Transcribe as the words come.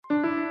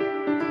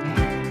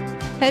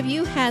Have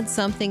you had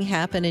something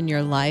happen in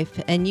your life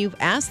and you've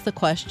asked the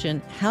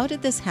question, how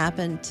did this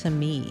happen to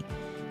me?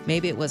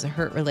 Maybe it was a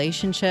hurt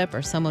relationship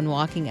or someone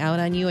walking out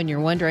on you and you're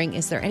wondering,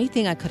 is there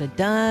anything I could have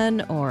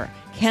done, or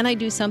can I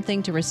do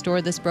something to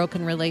restore this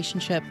broken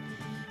relationship?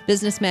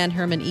 Businessman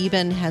Herman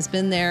Eben has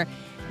been there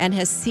and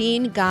has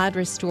seen God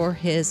restore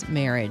his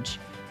marriage.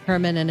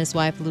 Herman and his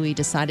wife Louie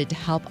decided to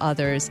help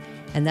others,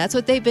 and that's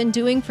what they've been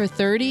doing for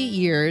 30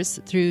 years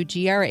through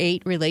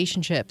GR8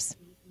 Relationships.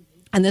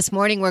 And this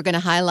morning, we're going to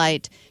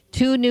highlight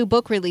 2 new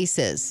book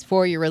releases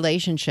for your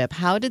relationship.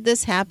 How did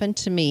this happen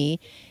to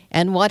me,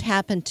 and what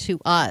happened to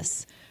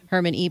us?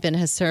 Herman Eben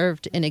has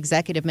served in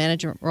executive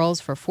management roles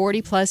for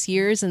 40-plus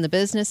years in the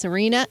business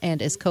arena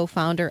and is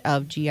co-founder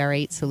of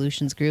GR8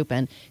 Solutions Group.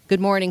 And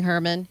good morning,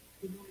 Herman.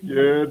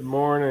 Good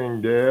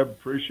morning, Deb.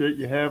 Appreciate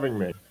you having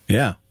me.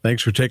 Yeah,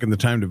 thanks for taking the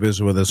time to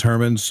visit with us,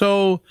 Herman.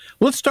 So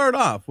let's start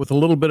off with a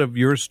little bit of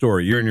your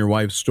story, your and your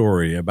wife's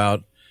story,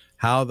 about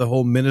how the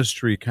whole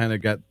ministry kind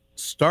of got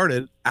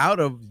started out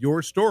of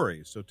your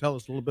story. So tell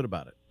us a little bit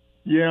about it.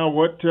 Yeah,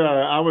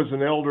 I was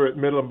an elder at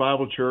Midland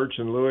Bible Church,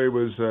 and Louie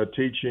was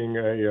teaching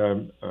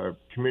a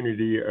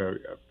community,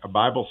 a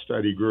Bible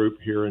study group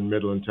here in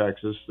Midland,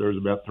 Texas. There was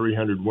about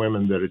 300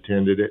 women that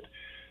attended it,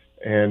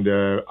 and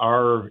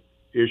our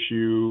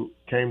issue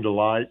came to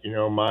light,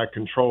 my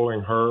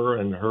controlling her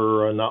and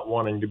her not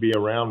wanting to be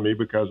around me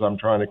because I'm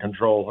trying to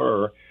control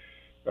her.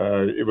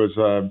 It was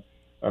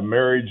a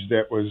marriage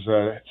that was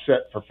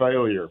set for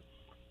failure.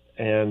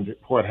 And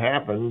what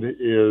happened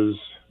is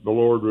the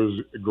Lord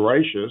was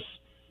gracious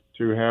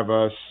to have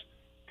us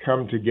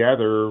come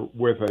together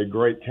with a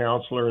great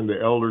counselor and the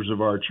elders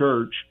of our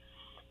church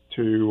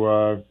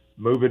to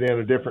move it in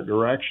a different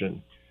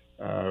direction.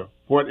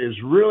 What is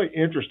really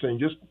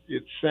interesting,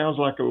 it sounds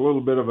like a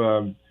little bit of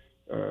a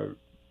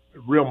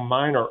real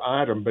minor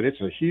item, but it's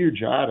a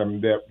huge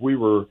item that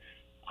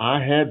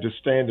I had to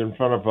stand in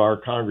front of our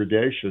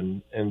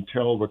congregation and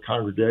tell the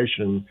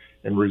congregation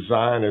and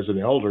resign as an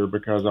elder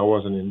because I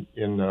wasn't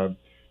in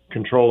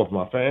control of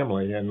my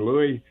family. And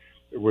Louie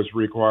was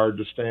required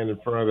to stand in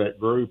front of that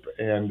group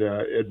and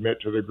admit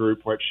to the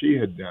group what she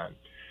had done.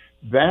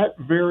 That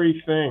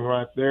very thing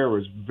right there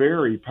was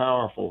very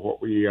powerful,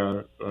 what we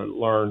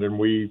learned, and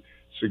we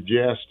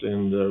suggest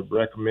and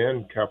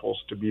recommend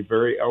couples to be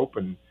very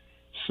open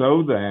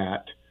so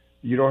that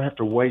you don't have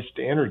to waste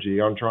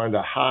energy on trying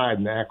to hide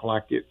and act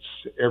like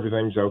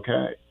everything's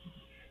okay.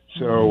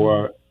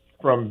 So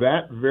from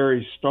that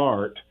very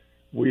start,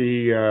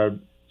 we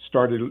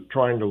started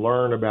trying to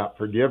learn about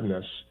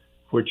forgiveness,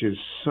 which is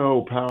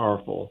so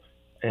powerful.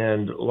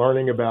 And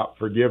learning about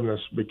forgiveness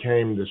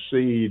became the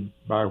seed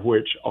by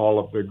which all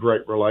of the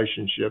great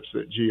relationships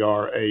that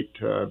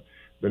GR8,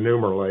 the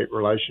numeral 8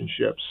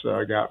 relationships,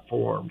 got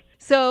formed.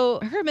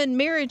 So, Herman,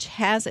 marriage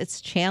has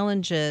its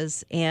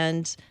challenges,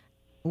 and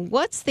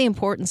what's the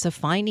importance of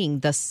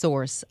finding the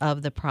source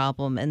of the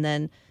problem? And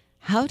then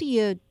how do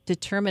you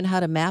determine how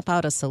to map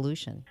out a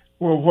solution?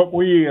 Well, what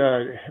we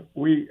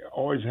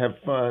always have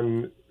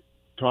fun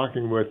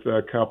talking with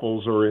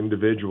couples or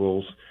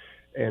individuals.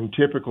 And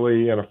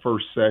typically in a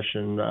first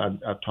session,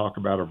 I talk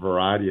about a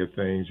variety of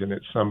things. And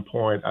at some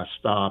point I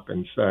stop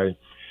and say,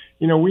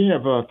 we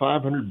have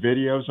 500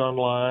 videos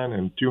online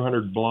and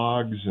 200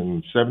 blogs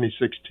and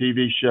 76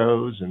 TV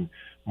shows and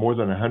more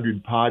than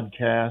 100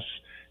 podcasts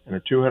and a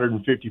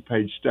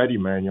 250-page study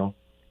manual,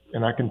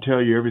 and I can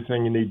tell you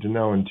everything you need to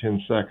know in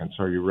 10 seconds.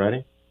 Are you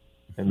ready?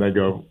 And they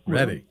go,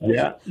 ready.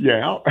 Yeah.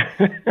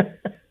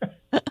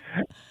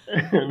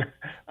 And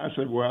I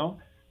said, well,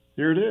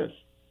 here it is.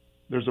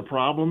 There's a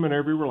problem in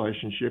every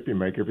relationship. You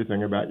make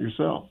everything about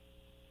yourself.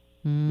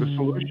 The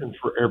solution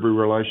for every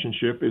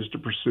relationship is to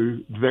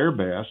pursue their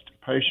best,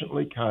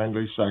 patiently,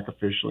 kindly,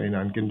 sacrificially, and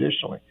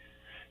unconditionally.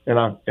 And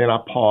I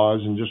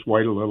pause and just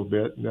wait a little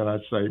bit, and then I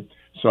say,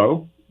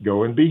 so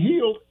go and be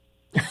healed.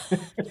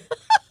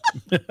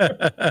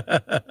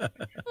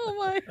 Oh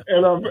my!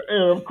 And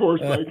of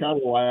course they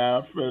kind of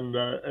laugh, and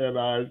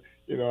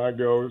I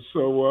go,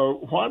 so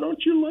why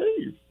don't you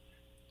leave?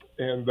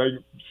 And they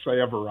say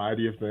a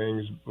variety of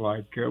things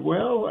like,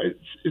 well,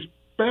 it's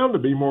bound to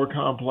be more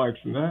complex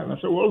than that. And I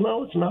said, well,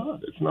 no, it's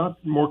not. It's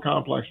not more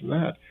complex than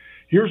that.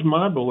 Here's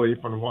my belief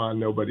on why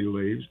nobody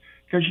leaves,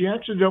 because you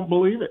actually don't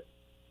believe it.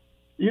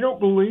 You don't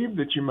believe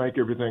that you make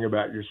everything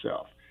about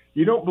yourself.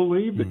 You don't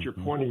believe that you're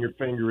pointing your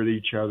finger at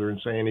each other and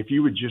saying, if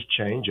you would just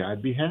change,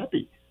 I'd be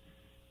happy.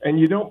 And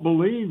you don't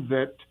believe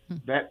that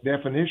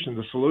definition,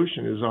 the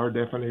solution, is our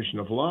definition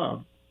of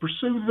love.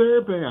 Pursue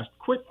their best.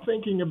 Quit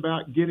thinking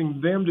about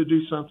getting them to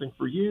do something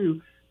for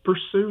you.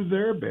 Pursue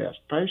their best,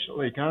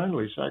 patiently,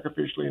 kindly,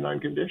 sacrificially, and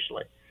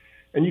unconditionally.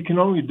 And you can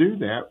only do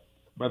that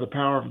by the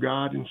power of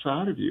God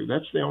inside of you.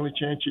 That's the only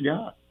chance you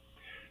got.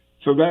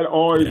 So that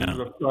always is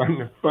a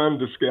fun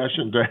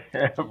discussion to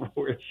have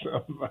with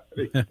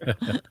somebody.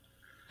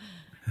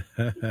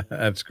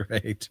 That's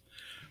great.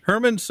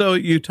 Herman, so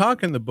you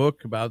talk in the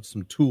book about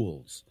some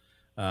tools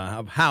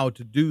of how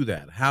to do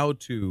that, how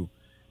to,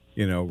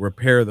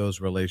 repair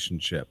those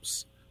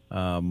relationships.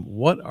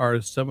 What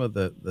are some of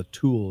the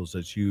tools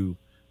that you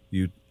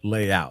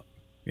lay out?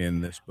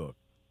 in this book.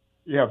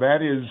 Yeah,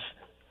 that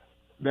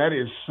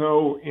is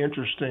so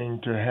interesting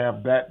to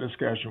have that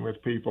discussion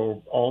with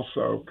people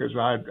also, because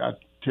I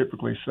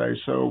typically say,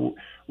 so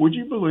would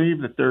you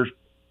believe that there's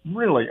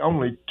really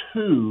only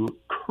two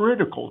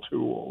critical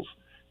tools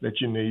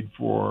that you need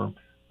for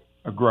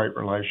a great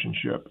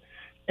relationship?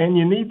 And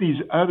you need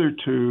these other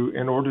two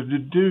in order to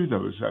do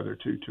those other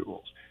two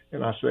tools.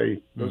 And I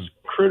say those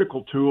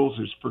critical tools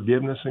is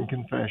forgiveness and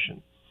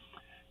confession.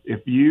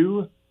 If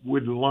you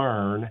would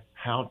learn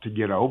how to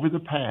get over the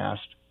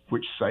past,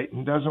 which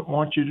Satan doesn't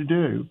want you to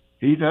do,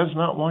 he does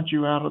not want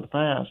you out of the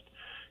past,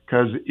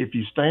 because if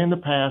you stay in the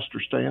past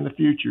or stay in the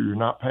future, you're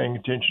not paying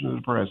attention to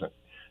the present.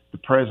 The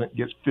present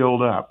gets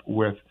filled up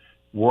with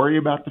worry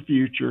about the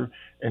future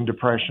and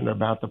depression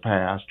about the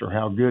past or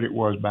how good it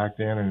was back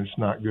then and it's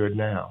not good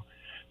now.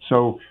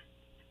 So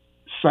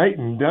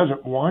Satan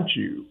doesn't want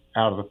you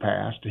out of the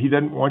past. He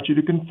doesn't want you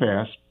to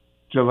confess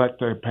to let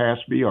the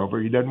past be over.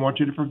 He doesn't want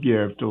you to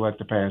forgive to let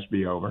the past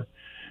be over.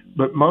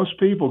 But most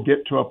people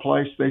get to a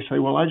place they say,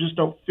 well, I just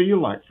don't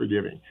feel like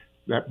forgiving.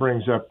 That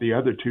brings up the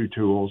other two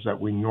tools that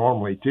we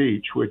normally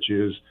teach, which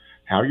is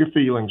how your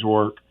feelings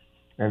work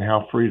and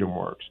how freedom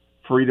works.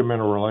 Freedom in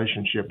a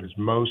relationship is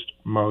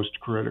most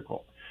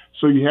critical.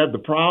 So you have the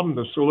problem,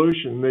 the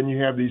solution, then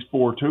you have these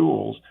four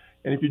tools.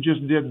 And if you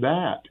just did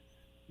that,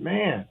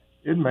 man,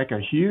 it'd make a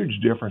huge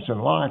difference in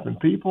life. And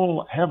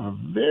people have a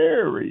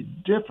very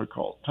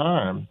difficult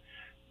time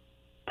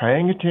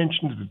paying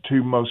attention to the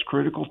two most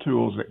critical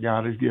tools that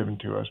God has given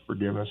to us,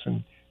 forgiveness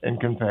and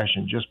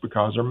confession, just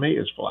because their me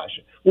is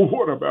flashing. Well,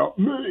 what about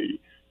me?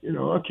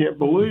 I can't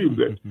believe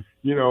that,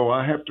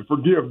 I have to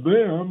forgive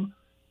them.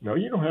 No,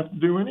 you don't have to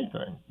do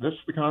anything. That's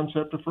the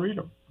concept of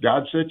freedom.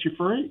 God set you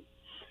free.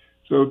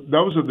 So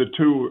those are the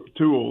two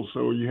tools.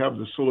 So you have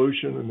the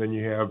solution, and then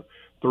you have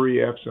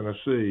 3 F's and a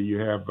C. You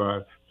have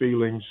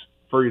feelings,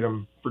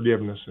 freedom,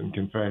 forgiveness, and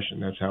confession.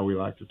 That's how we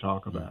like to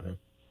talk about it.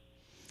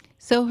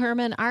 So,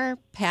 Herman, our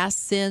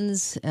past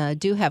sins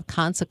do have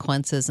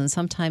consequences, and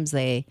sometimes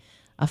they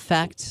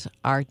affect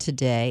our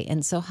today.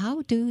 And so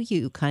how do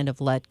you kind of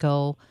let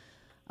go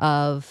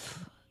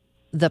of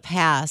the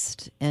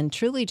past and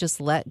truly just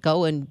let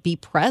go and be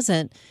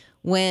present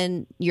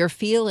when your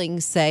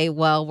feelings say,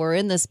 well, we're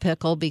in this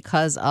pickle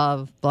because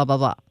of blah, blah,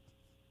 blah?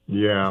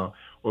 Yeah,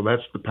 well,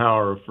 that's the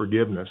power of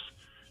forgiveness.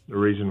 The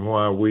reason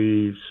why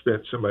we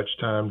spent so much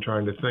time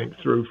trying to think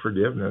through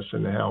forgiveness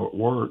and how it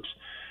works.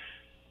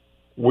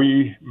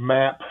 We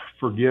map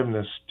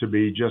forgiveness to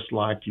be just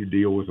like you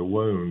deal with a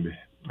wound,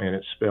 and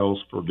it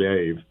spells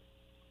forgave.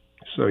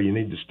 So you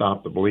need to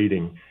stop the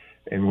bleeding.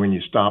 And when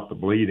you stop the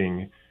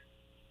bleeding,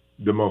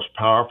 the most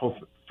powerful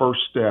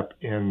first step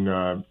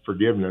in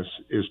forgiveness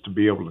is to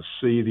be able to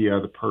see the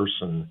other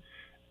person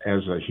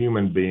as a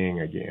human being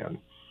again.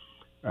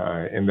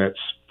 And that's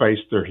face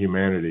their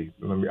humanity.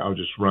 I'll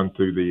just run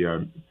through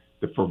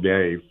the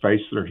forgave.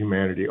 Face their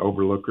humanity,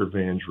 overlook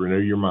revenge, renew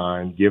your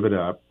mind, give it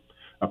up,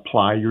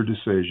 apply your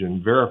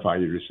decision, verify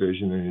your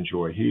decision, and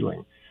enjoy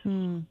healing.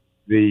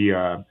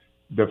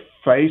 The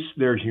face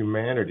their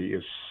humanity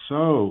is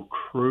so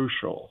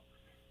crucial.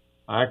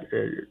 I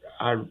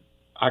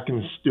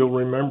can still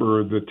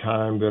remember the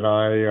time that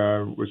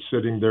I was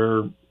sitting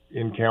there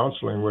in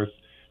counseling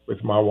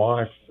with my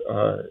wife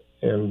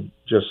and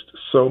just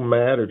so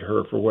mad at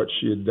her for what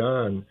she had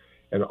done.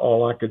 And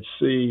all I could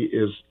see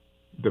is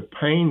the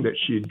pain that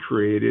she had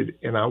created,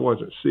 and I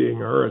wasn't seeing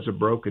her as a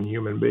broken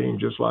human being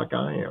just like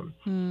I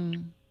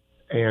am.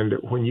 And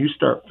when you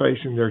start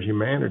facing their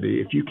humanity,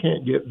 if you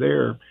can't get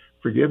there,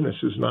 forgiveness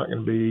is not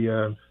going to be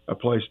a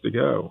place to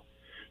go.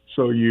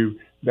 So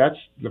that's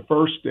the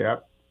first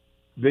step.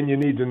 Then you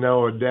need to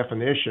know a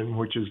definition,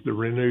 which is the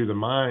renew the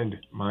mind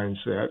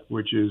mindset,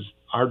 which is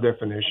our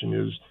definition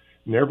is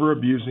never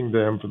abusing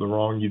them for the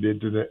wrong you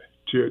did the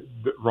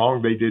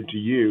wrong they did to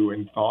you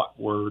in thought,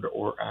 word,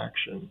 or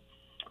action.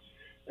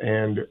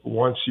 And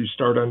once you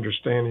start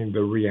understanding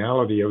the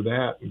reality of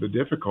that and the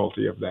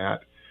difficulty of that,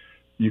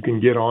 you can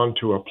get on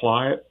to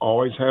apply it.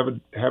 Always have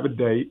a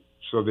date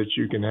so that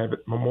you can have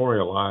it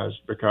memorialized,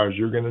 because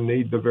you're going to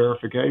need the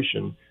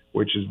verification,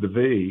 which is the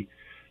V,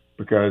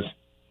 because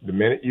the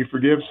minute you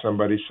forgive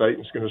somebody,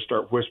 Satan's going to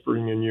start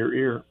whispering in your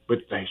ear, but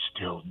they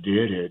still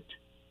did it.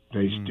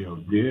 They still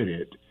did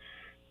it.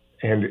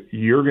 And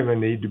you're going to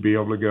need to be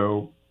able to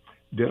go,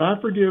 did I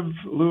forgive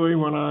Louis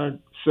when I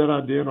said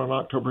I did on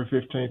October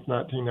 15th,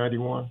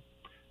 1991?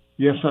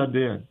 Yes, I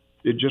did.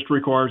 It just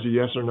requires a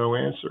yes or no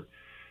answer.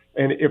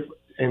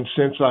 And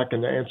since I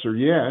can answer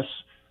yes,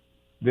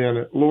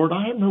 then, Lord,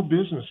 I have no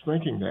business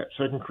thinking that.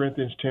 2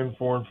 Corinthians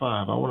 10:4-5.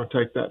 I want to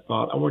take that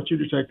thought. I want you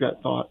to take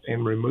that thought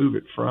and remove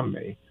it from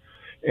me.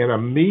 And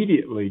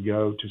immediately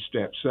go to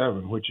step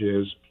 7, which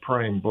is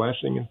praying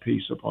blessing and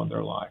peace upon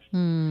their life.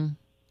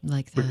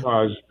 Like that.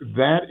 Because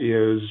that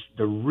is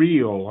the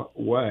real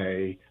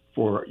way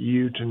for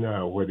you to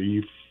know whether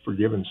you've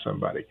forgiven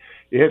somebody.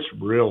 It's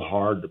real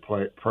hard to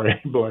pray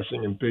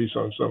blessing and peace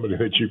on somebody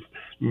that you've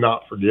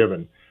not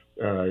forgiven,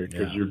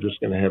 because you're just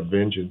going to have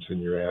vengeance in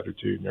your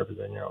attitude and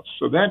everything else.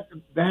 So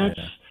that's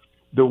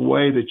the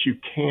way that you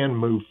can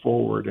move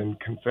forward, and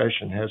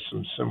confession has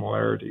some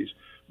similarities.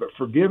 But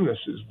forgiveness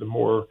is the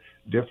more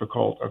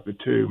difficult of the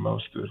two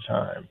most of the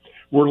time.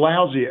 We're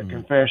lousy at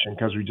confession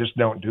because we just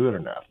don't do it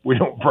enough. We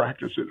don't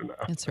practice it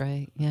enough. That's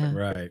right. Yeah.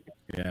 Right.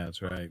 Yeah,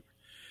 that's right.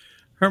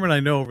 Herman, I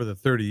know over the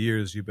 30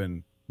 years you've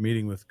been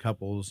meeting with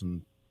couples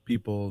and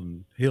people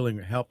and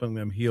helping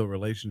them heal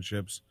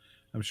relationships.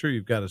 I'm sure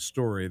you've got a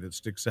story that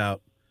sticks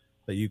out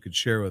that you could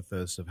share with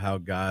us of how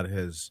God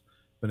has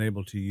been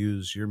able to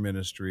use your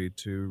ministry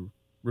to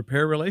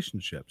repair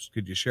relationships.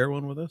 Could you share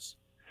one with us?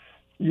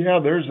 Yeah,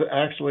 there's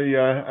actually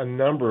a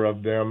number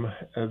of them.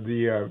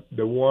 The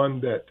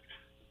one that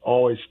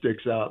always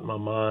sticks out in my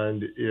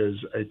mind is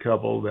a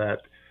couple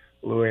that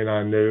Louie and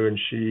I knew, and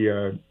she,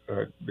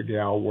 the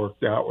gal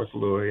worked out with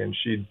Louie, and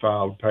she'd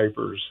filed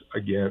papers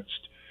against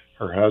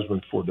her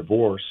husband for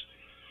divorce.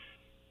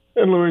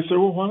 And Louie said,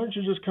 well, why don't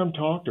you just come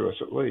talk to us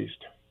at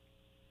least?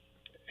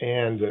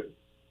 And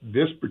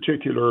this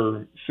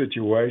particular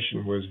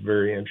situation was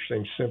very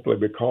interesting simply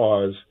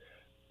because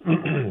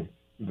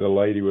the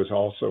lady was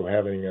also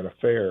having an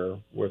affair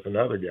with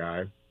another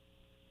guy.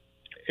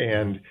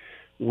 And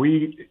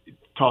we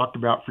talked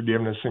about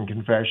forgiveness and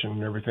confession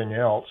and everything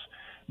else,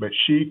 but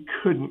she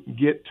couldn't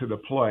get to the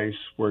place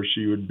where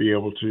she would be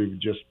able to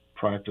just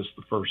practice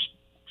the first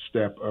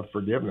step of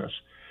forgiveness.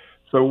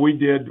 So we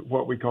did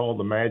what we call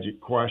the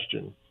magic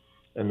question.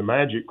 And the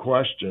magic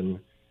question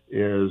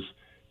is,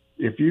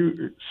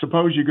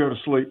 suppose you go to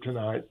sleep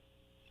tonight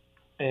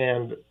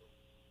and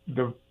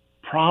the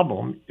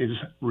problem is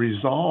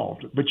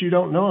resolved, but you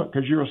don't know it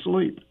because you're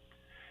asleep.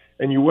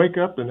 And you wake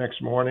up the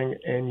next morning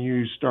and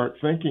you start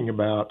thinking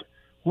about,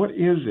 what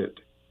is it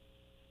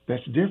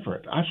that's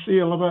different? I see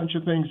a bunch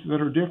of things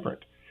that are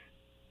different.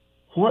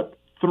 What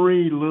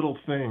 3 little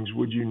things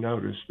would you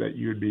notice that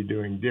you'd be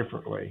doing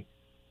differently?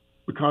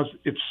 Because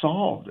it's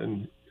solved.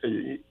 And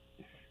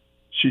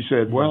she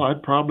said, well,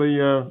 I'd probably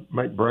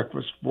make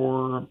breakfast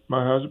for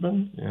my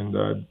husband, and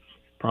I'd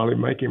probably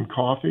make him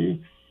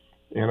coffee,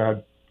 and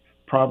I'd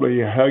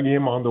probably hug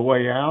him on the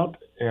way out,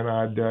 and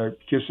I'd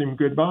kiss him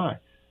goodbye.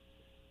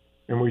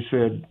 And we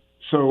said,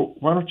 so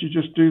why don't you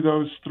just do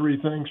those 3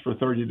 things for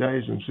 30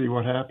 days and see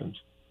what happens?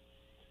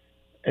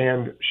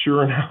 And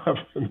sure enough,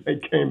 they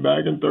came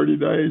back in 30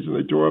 days and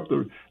they tore up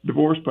the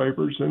divorce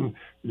papers and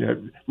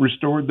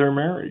restored their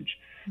marriage.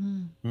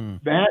 Mm-hmm.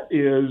 That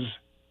is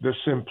the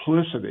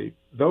simplicity.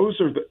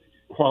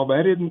 While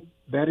that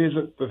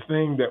isn't the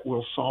thing that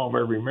will solve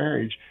every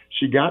marriage,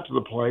 she got to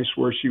the place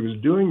where she was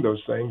doing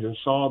those things and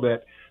saw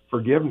that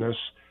forgiveness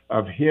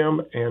of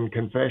him and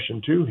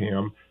confession to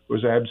him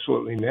was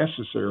absolutely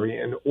necessary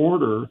in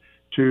order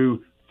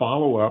to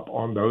follow up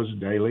on those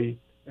daily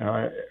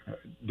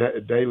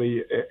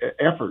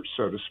efforts,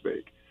 so to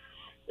speak.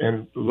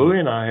 And Louie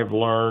and I have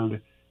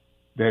learned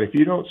that if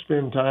you don't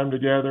spend time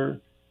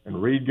together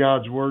and read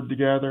God's Word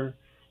together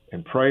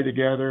and pray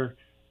together,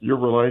 your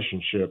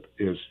relationship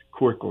is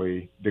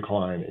quickly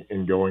declining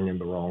and going in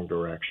the wrong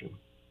direction.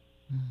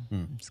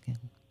 That's good.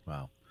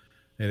 Wow.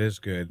 It is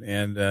good.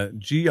 And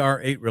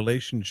GR8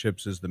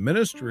 Relationships is the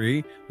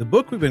ministry. The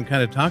book we've been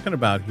kind of talking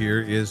about here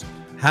is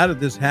How Did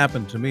This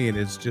Happen to Me? And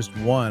it's just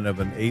one of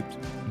an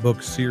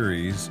 8-book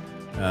series.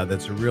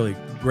 That's a really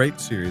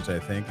great series, I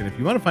think. And if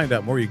you want to find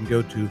out more, you can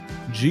go to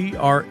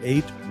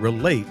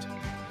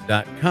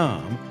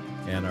gr8relate.com.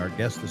 And our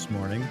guest this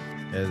morning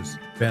has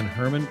been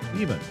Herman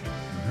Even.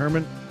 And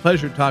Herman,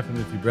 pleasure talking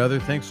with you, brother.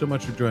 Thanks so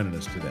much for joining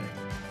us today.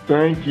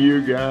 Thank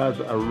you,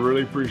 guys. I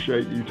really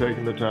appreciate you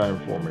taking the time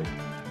for me.